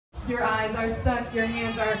Your eyes are stuck, your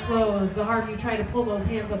hands are closed. The harder you try to pull those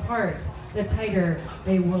hands apart, the tighter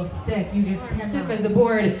they will stick. You just can't. Stiff as a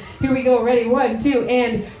board. Here we go, ready, 1, 2,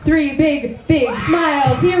 and 3, big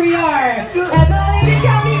smiles. Here we are at the Lincoln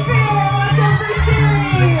County Fair. Watch out for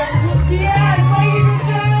Scary. Yes, ladies and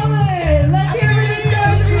gentlemen, let's hear for the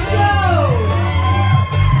stars of your show.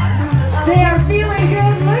 They are feeling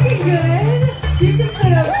good, looking good. You can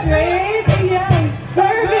sit up straight. Yes,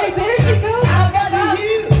 perfect. There she goes.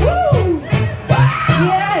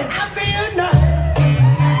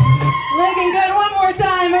 Looking good. One more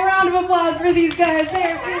time. A round of applause for these guys.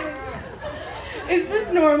 Is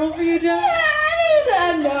this normal for you, Jenna? I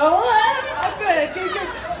don't know. Oh, good.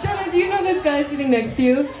 Jenna, do you know this guy sitting next to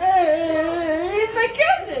you? He's my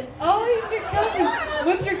cousin. Oh, he's your cousin.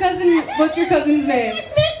 What's your cousin's name?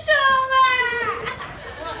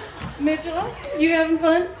 Mitchell. You having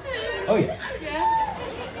fun? Oh yeah. Yeah?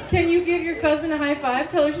 Can you give your cousin a high five?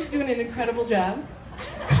 Tell her she's doing an incredible job.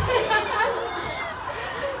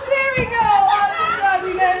 There we go. Awesome job,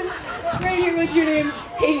 you guys. Right here, what's your name?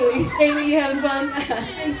 Haley. Haley, you having fun?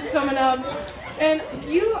 Thanks for coming up. And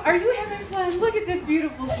are you having fun? Look at this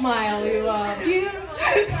beautiful smile you have.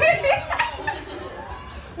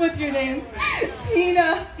 What's your name?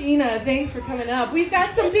 Tina. Tina, thanks for coming up. We've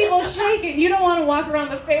got some people shaking. You don't want to walk around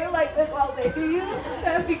the fair like this all day, do you?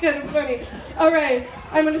 That'd be kind of funny. All right,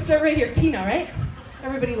 I'm going to start right here. Tina, right?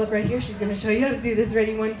 Everybody look right here. She's going to show you how to do this.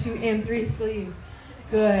 Ready? 1, 2, and 3, sleeve.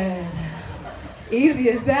 Good. Easy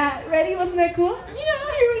as that. Ready? Wasn't that cool?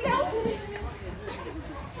 Yeah, here we go.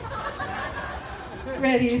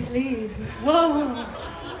 Ready, sleeve. Oh.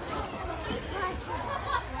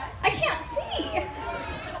 I can't see.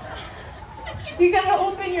 You gotta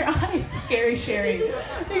open your eyes, Scary Sherry. You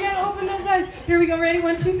gotta open those eyes. Here we go, ready?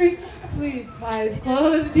 1, 2, 3. Sleep, eyes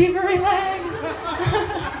closed, deeper relax.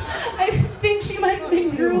 I think she might be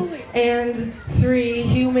drooling. And 3,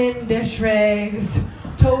 human dish rags.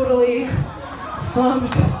 Totally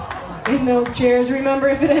slumped in those chairs. Remember,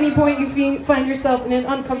 if at any point you find yourself in an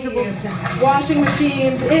uncomfortable washing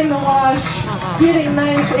machines, in the wash, getting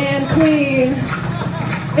nice and clean.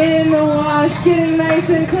 In the wash, getting nice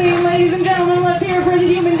and clean. Ladies and gentlemen, let's hear for the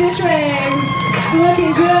human dish rags.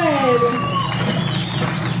 Looking good.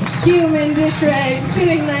 Human dish rags,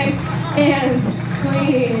 getting nice and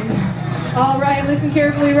clean. All right, listen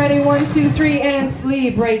carefully. Ready? 1, 2, 3, and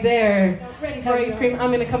sleep right there. Ready for ice cream? I'm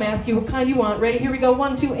gonna come ask you what kind you want. Ready? Here we go.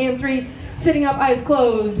 1, 2, and 3. Sitting up, eyes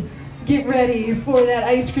closed. Get ready for that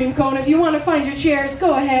ice cream cone. If you want to find your chairs,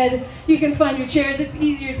 go ahead. You can find your chairs. It's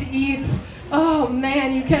easier to eat. Oh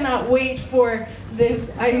man, you cannot wait for this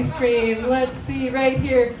ice cream. Let's see right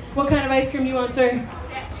here. What kind of ice cream do you want, sir?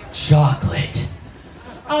 Chocolate.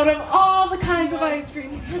 Out of all the kinds of ice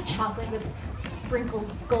cream. Chocolate with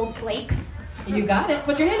sprinkled gold flakes. You got it.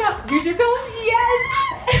 Put your hand up. Here's your cone.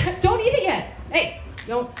 Yes! Don't eat it yet. Hey,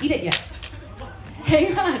 don't eat it yet.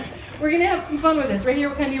 Hang on. We're gonna have some fun with this. Right here,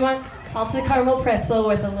 what kind do you want? Salted caramel pretzel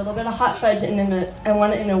with a little bit of hot fudge and I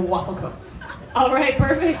want it in a waffle cone. All right,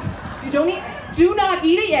 perfect. You do not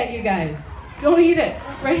eat it yet, you guys. Don't eat it.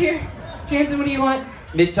 Right here. Jansen, what do you want?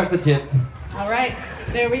 Mid chocolate chip. All right,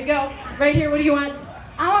 there we go. Right here, what do you want?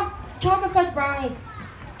 I want chocolate fudge brownie.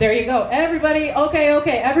 There you go. Everybody,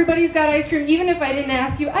 okay. Everybody's got ice cream. Even if I didn't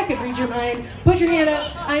ask you, I could read your mind. Put your hand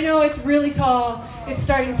up. I know it's really tall. It's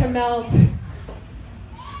starting to melt.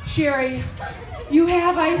 Sherry, you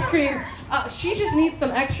have ice cream. She just needs some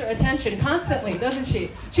extra attention constantly, doesn't she?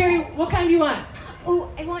 Sherry, what kind do you want? Oh,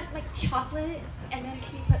 I want like chocolate, and then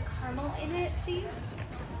can you put caramel in it, please?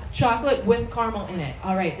 Chocolate with caramel in it.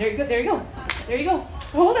 All right, there you go. There you go.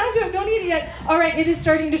 Hold on to it. Don't eat it yet. All right, it is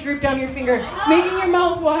starting to droop down your finger, making your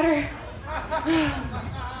mouth water.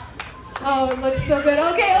 Oh, it looks so good.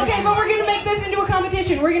 Okay, but we're gonna make this into a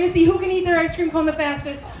competition. We're gonna see who can eat their ice cream cone the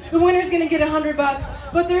fastest. The winner's gonna get $100,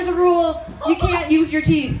 but there's a rule. You can't use your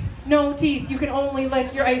teeth. No teeth. You can only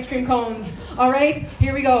lick your ice cream cones. All right,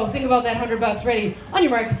 here we go. Think about that $100. Ready? On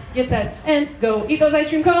your mark, get set, and go. Eat those ice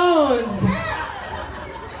cream cones.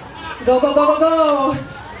 Go.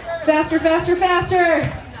 Faster.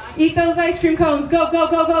 Eat those ice cream cones. Go.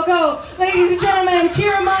 Ladies and gentlemen,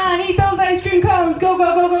 cheer them on. Eat those ice cream cones. Go.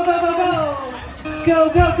 Go.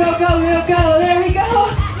 There we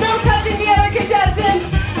go. No touching the other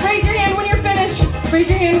contestants. Raise your hand when you're finished. Raise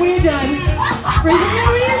your hand when you're done. Raise your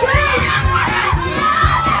hand when you're done.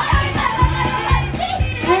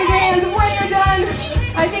 Raise your hands when you're done.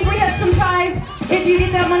 I think we had some ties. If you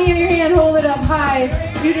get that money in your hand, hold it up high.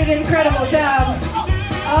 You did an incredible job.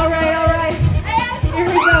 All right. Here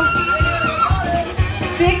we go.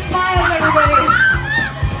 Big smiles, everybody.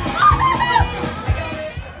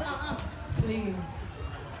 Sleep.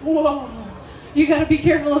 Whoa. You gotta be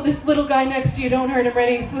careful of this little guy next to you. Don't hurt him.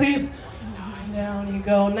 Ready? Sleep. Down you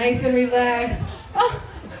go. Nice and relaxed. Oh.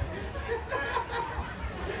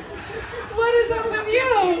 What is up with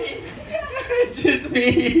you? It's just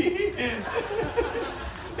me.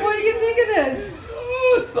 What do you think of this?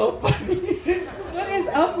 Oh, it's so funny. What is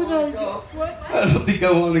up with all what? I don't think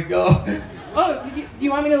I want to go. Oh, do you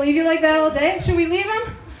want me to leave you like that all day? Should we leave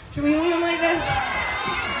him? Should we leave him like this?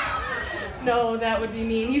 No, that would be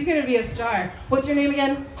mean. He's gonna be a star. What's your name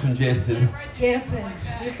again? I'm Jansen. Jansen.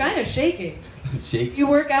 You're kind of shaking. I'm shaking. You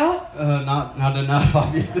work out? Not enough,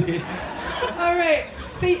 obviously. All right.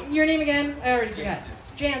 Say your name again. I already forgot.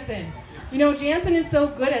 Jansen. You know, Jansen is so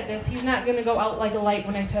good at this, he's not gonna go out like a light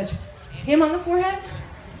when I touch him on the forehead,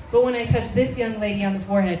 but when I touch this young lady on the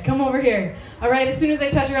forehead. Come over here. All right, as soon as I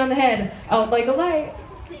touch her on the head, out like a light.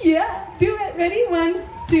 Yeah, do it. Ready? 1,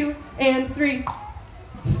 2, and 3.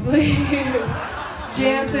 Sleep.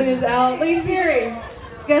 Jansen is out. Lady Sherry,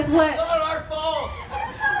 guess what? Not our fault.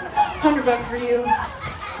 $100 for you.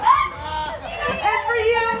 And for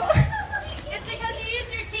you. It's because you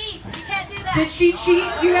used your teeth. You can't do that. Did she cheat,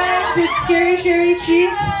 you guys? Did Scary Sherry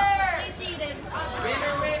cheat? She cheated.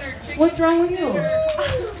 Winner, chicken. What's wrong with you?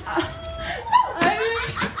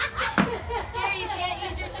 Scary, you can't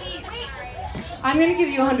use your teeth. I'm gonna give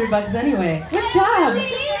you $100 anyway. Good job. Ice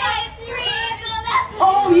cream.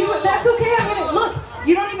 Oh, that's okay. I'm gonna, look,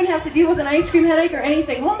 you don't even have to deal with an ice cream headache or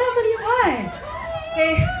anything. Hold that money up high.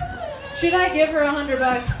 Hey, should I give her $100?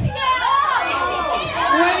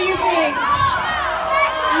 What do you think?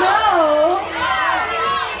 No.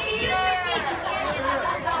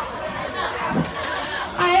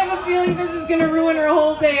 I have a feeling this is gonna ruin her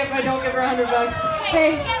whole day if I don't give her $100.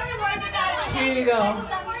 Hey, here you go.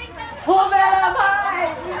 Hold that up high.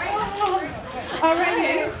 All right,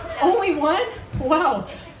 Ace. Only one? Wow.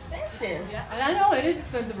 It's expensive. I know, it is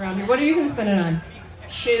expensive around here. What are you going to spend it on?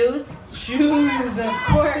 Shoes. Shoes, of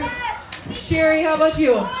course. Sherry, how about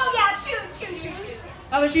you? Oh yeah, shoes.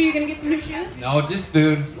 How about you? You going to get some new shoes? No, just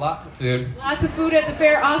food. Lots of food. Lots of food at the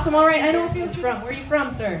fair. Awesome. All right, I know where Phil's from. Where are you from,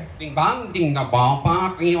 sir? Ding bong, ding da bong,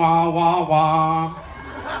 bong, ding wah wah wah.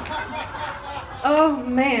 Oh,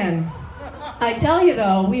 man. I tell you,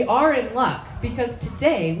 though, we are in luck because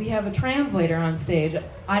today we have a translator on stage.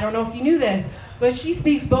 I don't know if you knew this, but she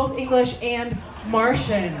speaks both English and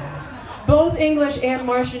Martian. Both English and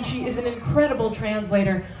Martian. She is an incredible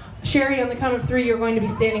translator. Sherry, on the count of 3, you're going to be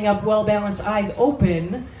standing up, well-balanced, eyes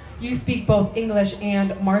open. You speak both English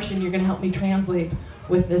and Martian. You're going to help me translate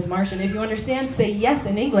with this Martian. If you understand, say yes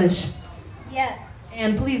in English. Yes.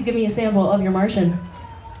 And please give me a sample of your Martian.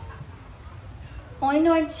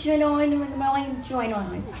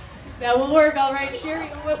 That will work, all right, Sherry.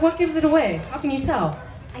 What gives it away? How can you tell?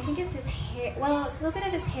 I think it's his hair. Well, it's a little bit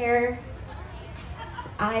of his hair. His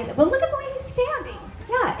eye. Well, look at the way he's standing.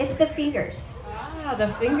 Yeah, it's the fingers. Ah, the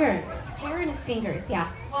fingers. It's his hair and his fingers. Yeah.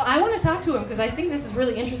 Well, I want to talk to him because I think this is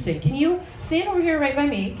really interesting. Can you stand over here right by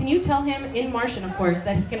me? Can you tell him, in Martian, of course,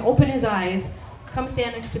 that he can open his eyes, come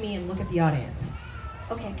stand next to me, and look at the audience?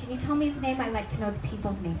 Okay. Can you tell me his name? I like to know his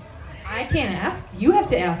people's names. I can't ask. You have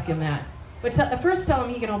to ask him that. But first tell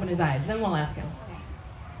him he can open his eyes, then we'll ask him. Okay.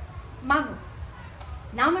 Mamu.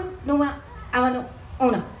 Naman numa amano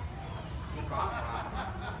ona.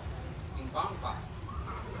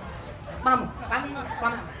 Mamu.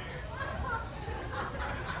 Mamu.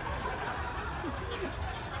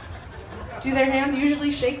 Do their hands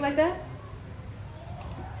usually shake like that?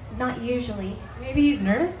 Not usually. Maybe he's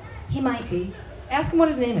nervous? He might be. Ask him what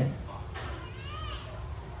his name is.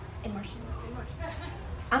 In Martian.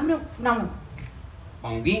 Amno namu.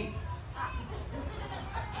 Bong bing.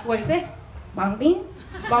 What do you say? Bang bing.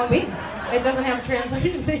 Bong Bing. It doesn't have a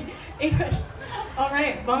translation to English. All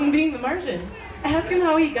right, Bong Bing the Martian. Ask him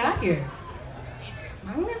how he got here.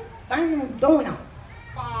 Dona.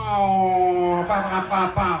 Pow, pa pa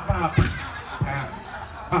pa pa pa.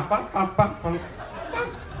 Pa pa pa pa pa.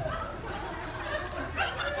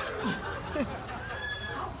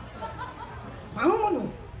 Mamu.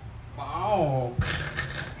 Wow.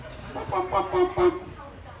 Pa pa pa pa pa.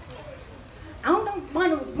 Amno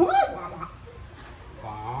manu.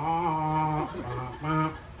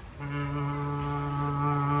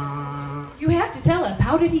 You have to tell us,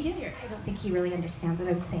 how did he get here? I don't think he really understands what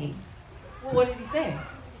I'm saying. Well, what did he say?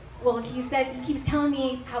 Well, he said he keeps telling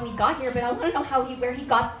me how he got here, but I want to know where he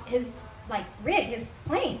got his rig, his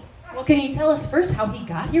plane. Well, can you tell us first how he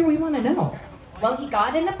got here? We want to know. Well, he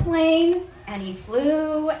got in a plane and he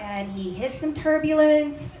flew and he hit some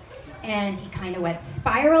turbulence and he kind of went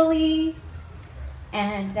spirally,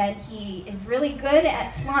 and then he is really good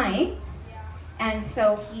at flying, And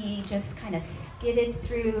so he just kind of skidded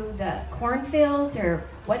through the cornfields or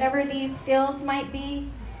whatever these fields might be,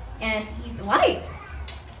 and he's alive.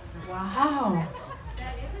 Wow.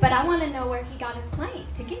 But I want to know where he got his plane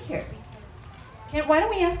to get here. Why don't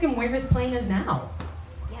we ask him where his plane is now?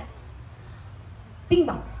 Yes. Bing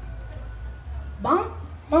bong. Bong?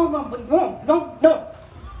 Bong, bong, bong, bong, bong, bong.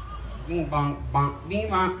 Bing bong bong bing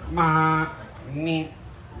bong ba ni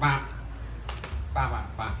ba ba ba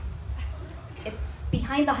ba. It's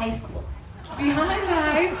behind the high school. Behind the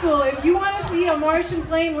high school. If you want to see a Martian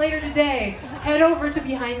plane later today, head over to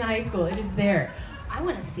behind the high school. It is there. I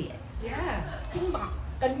want to see it. Yeah. Bing bong.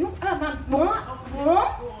 Ba ba ba ba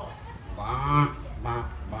ba ba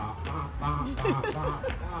ba.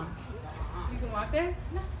 You can walk there?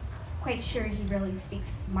 Not quite sure he really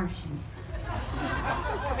speaks Martian.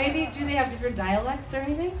 Maybe, do they have different dialects or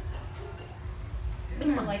anything?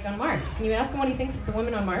 Like on Mars. Can you ask him what he thinks of the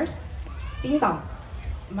women on Mars? Bing bong.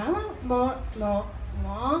 Mama, mo, no,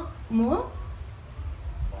 mo, mo.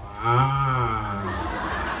 Wow.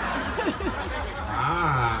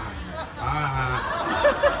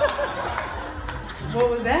 What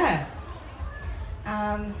was that?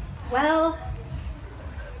 Well,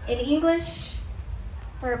 in English,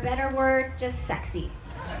 for a better word, just sexy.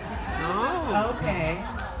 Okay.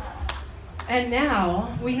 And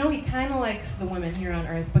now, we know he kind of likes the women here on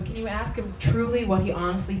Earth, but can you ask him truly what he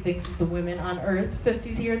honestly thinks of the women on Earth since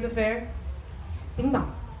he's here at the fair? Bing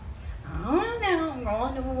bong.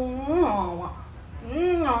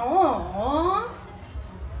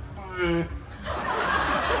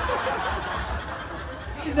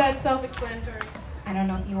 Is that self-explanatory? I don't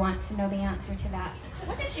know if you want to know the answer to that.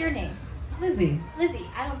 What is your name? Lizzie. Lizzie,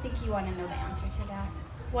 I don't think you want to know the answer to that.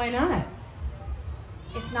 Why not?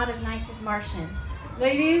 It's not as nice as Martian.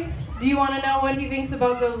 Ladies, do you want to know what he thinks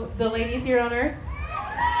about the ladies here on Earth?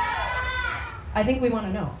 I think we want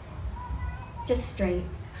to know. Just straight.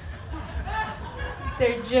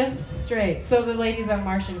 They're just straight. So the ladies on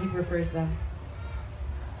Martian, he prefers them.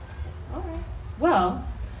 All right. Well,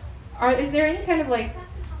 is there any kind of like...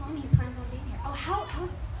 How long he plans on being here? Oh, how,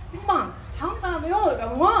 Bing bong. How about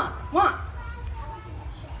what?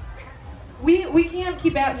 We can't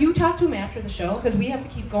keep out. You talk to him after the show because we have to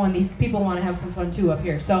keep going. These people want to have some fun too up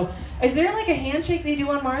here. So, is there like a handshake they do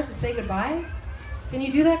on Mars to say goodbye? Can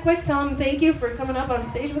you do that quick? Tell him thank you for coming up on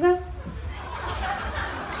stage with us.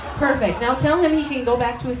 Perfect. Now tell him he can go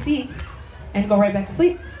back to his seat and go right back to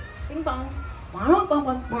sleep. Bing bong.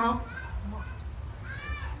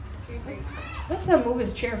 Let's move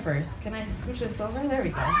his chair first. Can I scooch this over? There we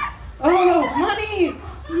go. Oh, money!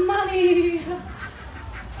 Money!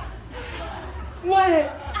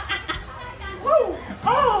 What? Woo!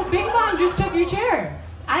 Oh, Bing Bong just took your chair.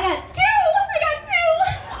 I got two!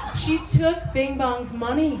 She took Bing Bong's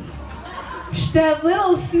money. That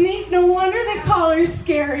little sneak, no wonder they call her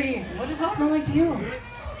scary. What does it smell like to you?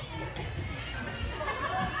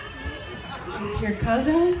 It's your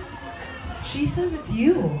cousin? She says it's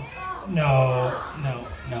you. No.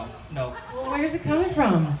 Well, where's it coming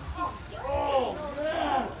from? It's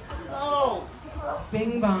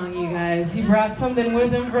Bing Bong, you guys. He brought something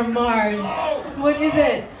with him from Mars. What is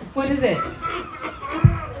it? What is it?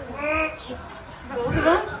 Both of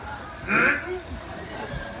them?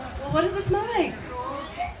 Well, what does it smell like?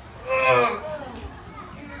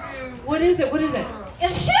 What is it? What is it?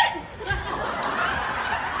 It's shit!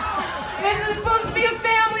 This is supposed to be a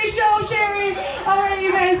family show, Sherry. All right,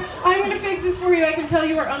 you guys, I'm gonna fix this for you. I can tell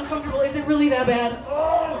you are uncomfortable. Is it really that bad?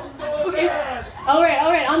 Okay. All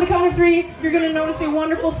right. On the count of 3, you're gonna notice a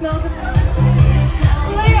wonderful smell.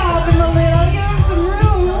 Lay off in the lid. Give him some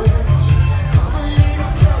room.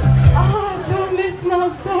 Awesome. This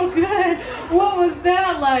smells so good. What was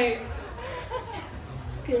that like?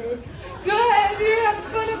 Good. Good. You're having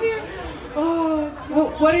fun up here. Oh,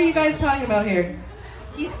 what are you guys talking about here?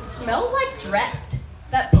 It smells like draft.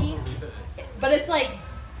 That pink, but it's like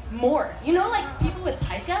more. You know, like people with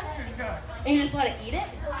pica, and you just want to eat it.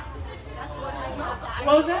 That's what it smells like.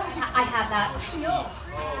 What was that? I have that.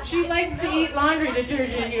 She likes to eat laundry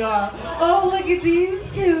detergent, you all. Oh, look at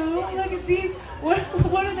these two. Look at these.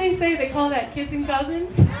 What do they say? They call that kissing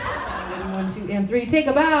cousins? 1, 2, and 3. Take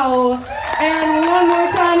a bow. And one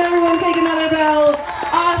more time, everyone take another bow.